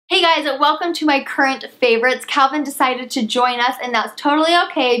guys, welcome to my current favorites. Calvin decided to join us, and that's totally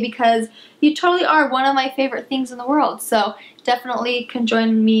okay because you totally are one of my favorite things in the world. So definitely can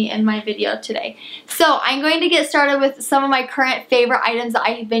join me in my video today. So I'm going to get started with some of my current favorite items that I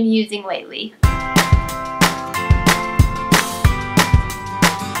have been using lately.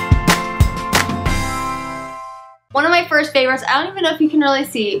 One of my first favorites, I don't even know if you can really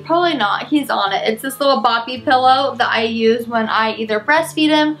see, probably not, he's on it. It's this little boppy pillow that I use when I either breastfeed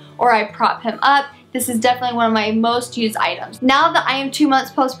him or I prop him up. This is definitely one of my most used items. Now that I am 2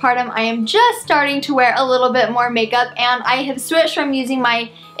 months postpartum, I am just starting to wear a little bit more makeup, and I have switched from using my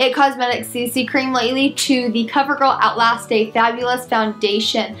IT Cosmetics CC cream lately to the CoverGirl Outlast Day Fabulous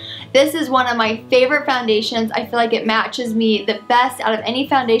Foundation. This is one of my favorite foundations. I feel like it matches me the best out of any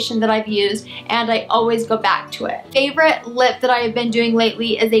foundation that I've used, and I always go back to it. Favorite lip that I have been doing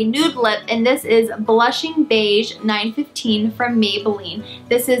lately is a nude lip, and this is Blushing Beige 915 from Maybelline.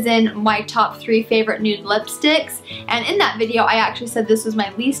 This is in my top 3 favorite nude lipsticks, and in that video I actually said this was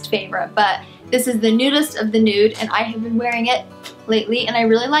my least favorite, but this is the nudest of the nude, and I have been wearing it lately and I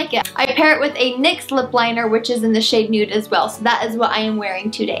really like it. I pair it with a NYX lip liner, which is in the shade nude as well, so that is what I am wearing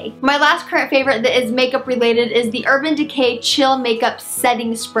today. My last current favorite that is makeup related is the Urban Decay Chill Makeup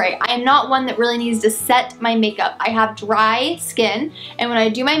Setting Spray. I am not one that really needs to set my makeup. I have dry skin, and when I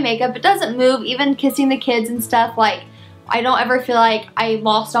do my makeup it doesn't move. Even kissing the kids and stuff, like, I don't ever feel like I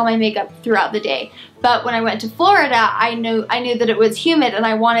lost all my makeup throughout the day. But when I went to Florida, I knew that it was humid and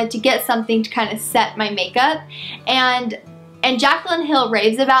I wanted to get something to kind of set my makeup. And Jaclyn Hill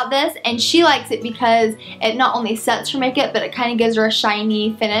raves about this, and she likes it because it not only sets her makeup, but it kind of gives her a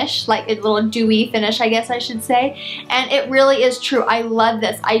shiny finish, like a little dewy finish, I guess I should say. And it really is true. I love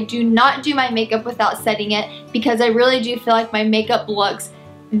this. I do not do my makeup without setting it because I really do feel like my makeup looks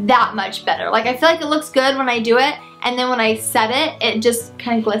that much better. Like, I feel like it looks good when I do it, and then when I set it, it just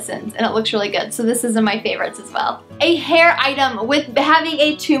kind of glistens and it looks really good. So this is in my favorites as well. A hair item. With having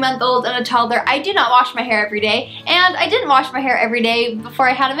a 2-month-old and a toddler, I do not wash my hair every day, and I didn't wash my hair every day before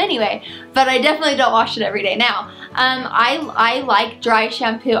I had him anyway, but I definitely don't wash it every day now. I like dry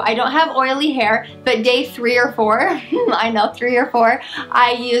shampoo. I don't have oily hair, but day 3 or 4, I know, 3 or 4,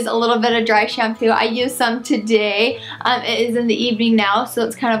 I use a little bit of dry shampoo. I use some today. It is in the evening now, so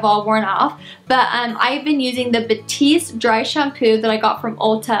it's kind of all worn off. But I've been using the Batiste dry shampoo that I got from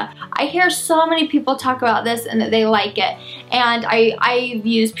Ulta. I hear so many people talk about this and that they like it. And I've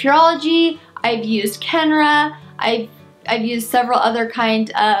used Pureology, I've used Kenra, I've used several other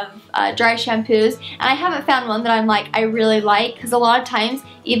kind of dry shampoos, and I haven't found one that I'm like, I really like, because a lot of times,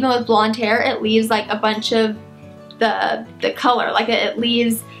 even with blonde hair, it leaves like a bunch of the color, like it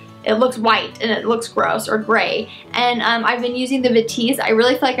looks white and it looks gross or gray. And I've been using the Batiste. I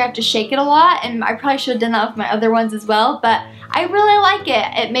really feel like I have to shake it a lot, and I probably should have done that with my other ones as well, but I really like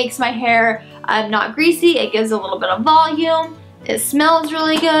it. It makes my hair not greasy, it gives a little bit of volume, it smells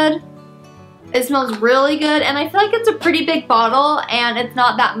really good. It smells really good, and I feel like it's a pretty big bottle, and it's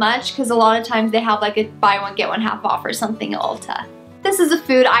not that much because a lot of times they have like a buy one get one half off or something at Ulta. This is a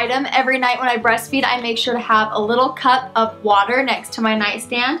food item. Every night when I breastfeed, I make sure to have a little cup of water next to my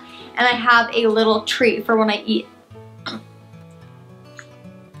nightstand, and I have a little treat for when I eat.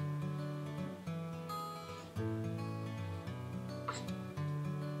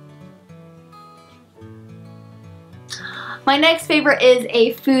 My next favorite is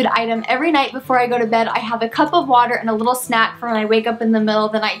a food item. Every night before I go to bed, I have a cup of water and a little snack for when I wake up in the middle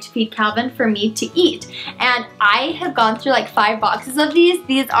of the night to feed Calvin for me to eat. And I have gone through like 5 boxes of these.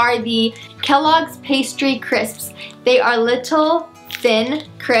 These are the Kellogg's Pastry Crisps. They are little thin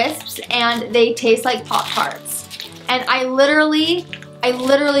crisps, and they taste like Pop-Tarts. And I literally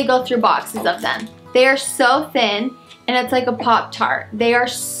go through boxes of them. They are so thin, and it's like a Pop-Tart. They are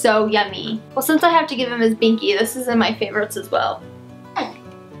so yummy. Well, since I have to give him his binky, this is in my favorites as well.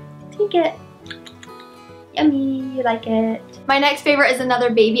 Take it. Yummy, you like it. My next favorite is another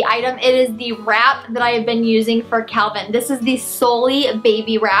baby item. It is the wrap that I have been using for Calvin. This is the Solely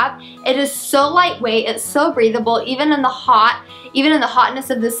Baby Wrap. It is so lightweight, it's so breathable, even in the hotness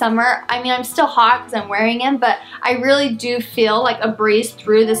of the summer. I mean, I'm still hot because I'm wearing him, but I really do feel like a breeze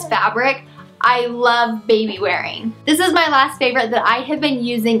through this fabric. I love baby wearing. This is my last favorite that I have been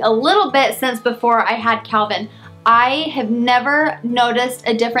using a little bit since before I had Calvin. I have never noticed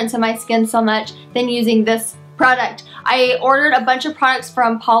a difference in my skin so much than using this product. I ordered a bunch of products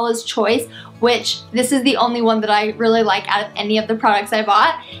from Paula's Choice, which this is the only one that I really like out of any of the products I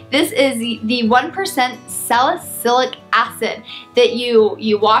bought. This is the 1% salicylic acid that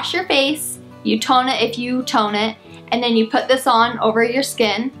you wash your face, you tone it if you tone it, and then you put this on over your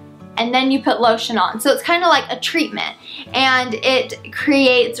skin. and then you put lotion on. So it's kind of like a treatment, and it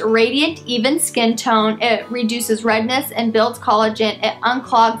creates radiant, even skin tone. It reduces redness and builds collagen. It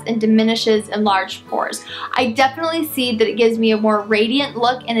unclogs and diminishes enlarged pores. I definitely see that it gives me a more radiant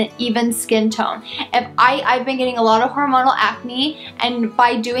look and an even skin tone. I've been getting a lot of hormonal acne, and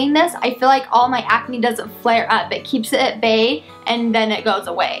by doing this, I feel like all my acne doesn't flare up. It keeps it at bay, and then it goes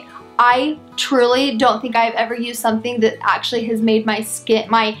away. I truly don't think I've ever used something that actually has made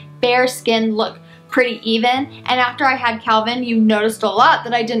my bare skin look pretty even. And after I had Calvin, you noticed a lot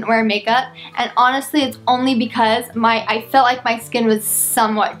that I didn't wear makeup, and honestly it's only because I felt like my skin was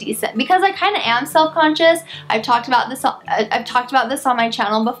somewhat decent, because I kind of am self-conscious. I've talked about this on my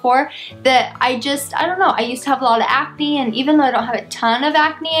channel before, that I don't know, I used to have a lot of acne, and even though I don't have a ton of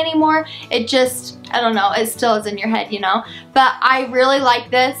acne anymore, it just, I don't know, it still is in your head, you know. But I really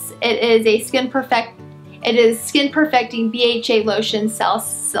like this. It is a skin perfecting BHA lotion.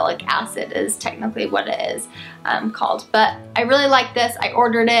 Salicylic acid is technically what it is called. But I really like this. I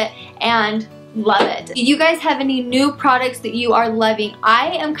ordered it and love it. Do you guys have any new products that you are loving?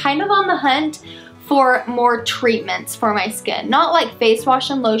 I am kind of on the hunt for more treatments for my skin. Not like face wash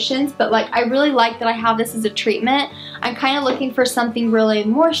and lotions, but like I really like that I have this as a treatment. I'm kind of looking for something really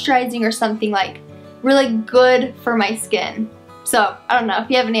moisturizing or something like really good for my skin. So, I don't know, if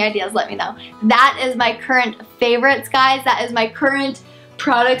you have any ideas, let me know. That is my current favorites, guys. That is my current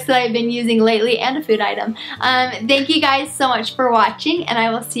products that I've been using lately, and a food item. Thank you guys so much for watching, and I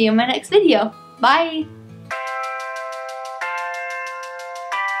will see you in my next video. Bye!